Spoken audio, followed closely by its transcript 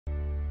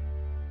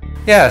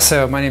Yeah,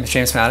 so my name is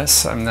James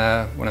Mattis. I'm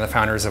one of the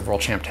founders of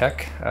World Champ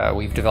Tech.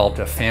 We've developed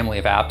a family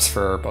of apps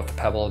for both the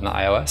Pebble and the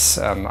iOS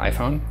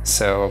iPhone.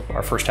 So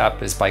our first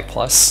app is Bike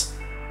Plus,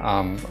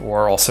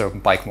 or also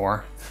Bike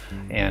More.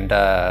 And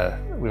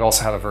we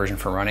also have a version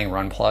for running,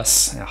 Run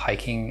Plus,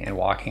 hiking and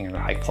walking, or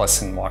Hike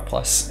Plus and Walk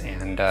Plus.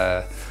 And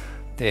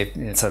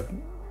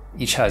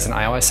each has an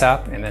iOS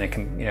app, and then it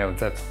can,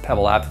 the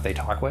Pebble app that they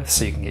talk with,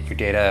 so you can get your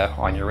data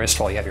on your wrist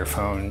while you have your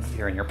phone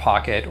here in your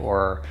pocket,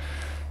 or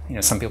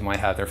some people might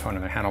have their phone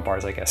in their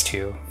handlebars, I guess,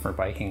 too, for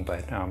biking,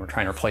 but we're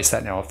trying to replace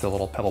that now with the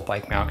little Pebble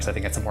Bike Mount, because I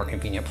think it's a more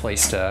convenient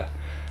place to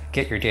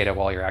get your data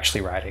while you're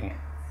actually riding.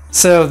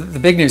 So the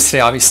big news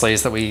today, obviously,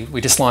 is that we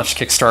just launched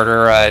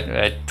Kickstarter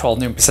at 12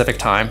 noon Pacific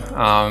time.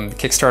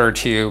 Kickstarter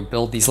to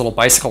build these little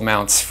bicycle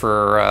mounts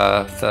for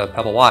the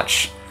Pebble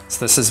Watch. So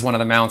this is one of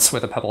the mounts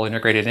with a Pebble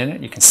integrated in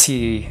it. You can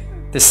see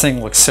this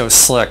thing looks so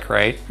slick,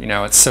 right?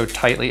 It's so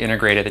tightly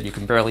integrated that you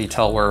can barely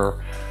tell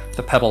where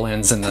the Pebble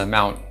ends and the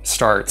mount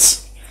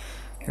starts.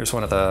 Here's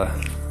one of the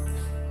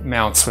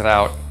mounts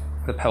without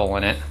the Pebble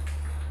in it.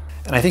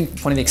 And I think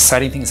one of the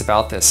exciting things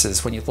about this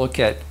is when you look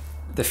at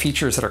the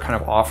features that are kind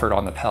of offered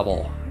on the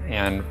Pebble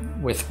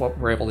and with what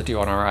we're able to do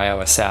on our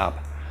iOS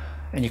app,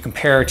 and you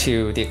compare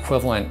to the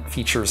equivalent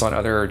features on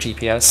other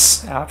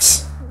GPS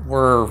apps,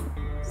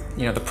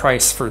 the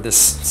price for this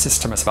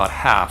system is about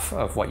half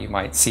of what you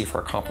might see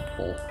for a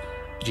comparable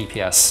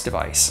GPS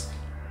device.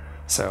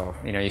 So,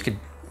 you could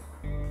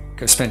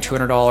go spend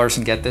 $200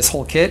 and get this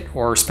whole kit,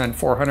 or spend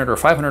 $400 or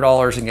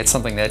 $500 and get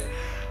something that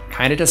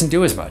kind of doesn't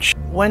do as much.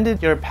 When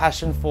did your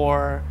passion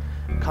for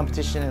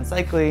competition and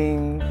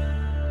cycling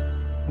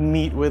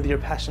meet with your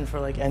passion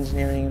for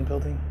engineering and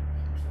building?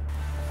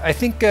 I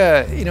think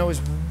it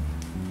was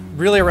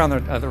really around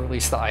the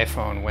release of the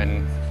iPhone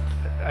when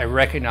I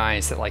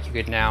recognized that you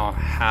could now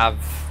have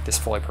this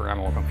fully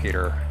programmable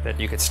computer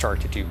that you could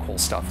start to do cool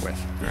stuff with.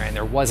 Right? And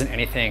there wasn't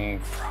anything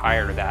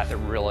prior to that that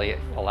really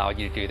allowed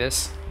you to do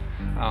this.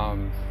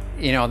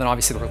 Then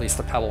obviously the release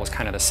of the Pebble was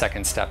kind of the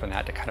second step in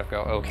that, to kind of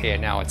go, okay,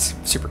 and now it's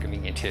super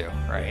convenient too,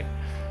 right?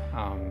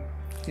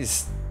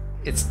 It's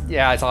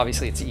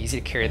obviously it's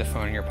easy to carry the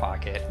phone in your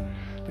pocket,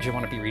 but you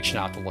want to be reaching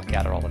out to look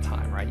at it all the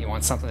time, right? You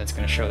want something that's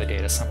going to show the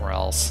data somewhere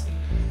else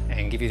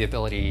and give you the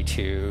ability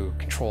to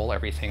control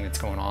everything that's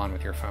going on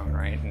with your phone,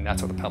 right? And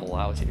that's what the Pebble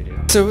allows you to do.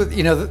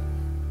 So,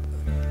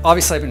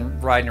 obviously I've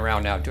been riding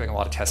around now doing a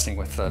lot of testing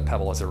with the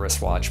Pebble as a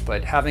wristwatch,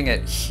 but having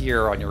it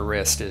here on your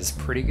wrist is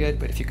pretty good.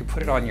 But if you could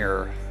put it on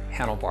your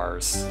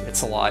handlebars,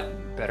 it's a lot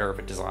better of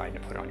a design to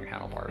put on your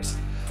handlebars,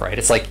 right?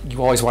 It's like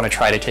you always want to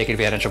try to take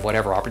advantage of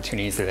whatever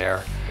opportunities are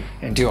there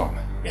and do them,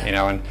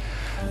 and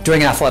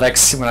doing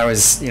athletics when I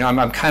was,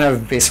 I'm kind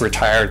of basically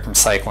retired from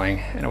cycling,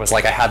 and it was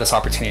like I had this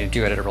opportunity to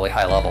do it at a really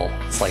high level.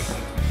 It's like,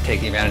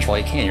 take the advantage while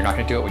you can. You're not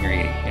going to do it when you're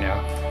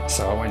 80,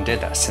 So I went and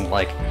did this, and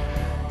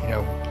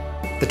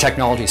the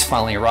technology's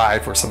finally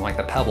arrived where something like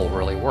the Pebble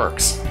really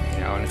works,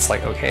 and it's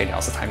like, okay,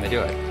 now's the time to do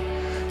it.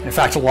 And in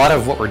fact, a lot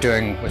of what we're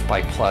doing with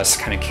Bike Plus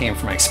kind of came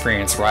from my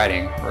experience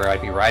riding, where I'd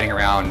be riding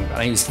around, and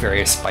I used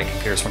various bike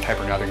computers, one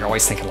type or another, and you're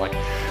always thinking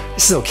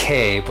this is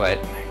okay,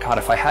 but God,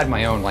 if I had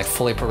my own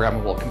fully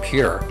programmable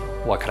computer,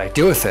 what could I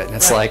do with it? And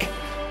it's right.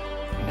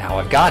 Now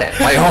I've got it,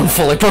 my own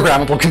fully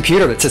programmable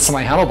computer that sits on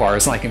my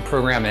handlebars, and I can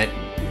program it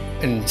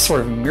in sort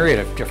of a myriad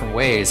of different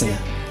ways and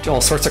do all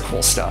sorts of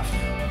cool stuff.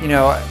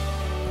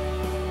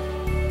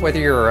 Whether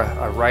you're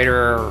a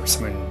writer or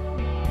someone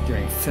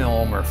doing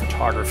film or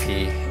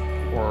photography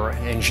or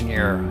an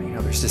engineer,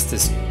 there's just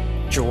this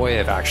joy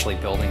of actually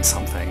building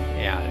something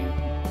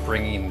and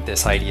bringing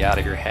this idea out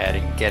of your head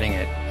and getting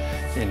it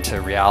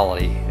into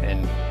reality.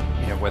 And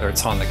whether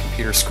it's on the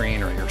computer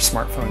screen or your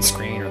smartphone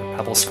screen or the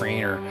Pebble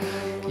screen, or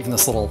even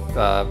this little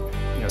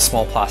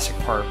small plastic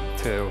part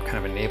to kind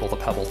of enable the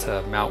Pebble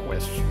to mount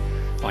with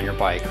on your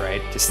bike,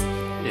 right? It's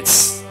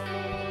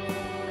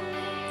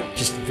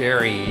just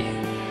very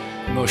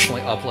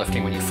emotionally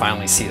uplifting when you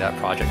finally see that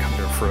project come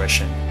to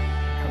fruition,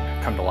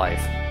 come to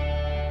life.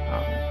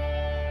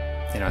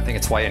 I think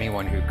it's why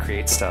anyone who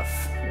creates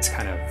stuff is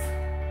kind of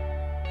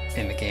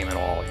in the game at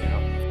all,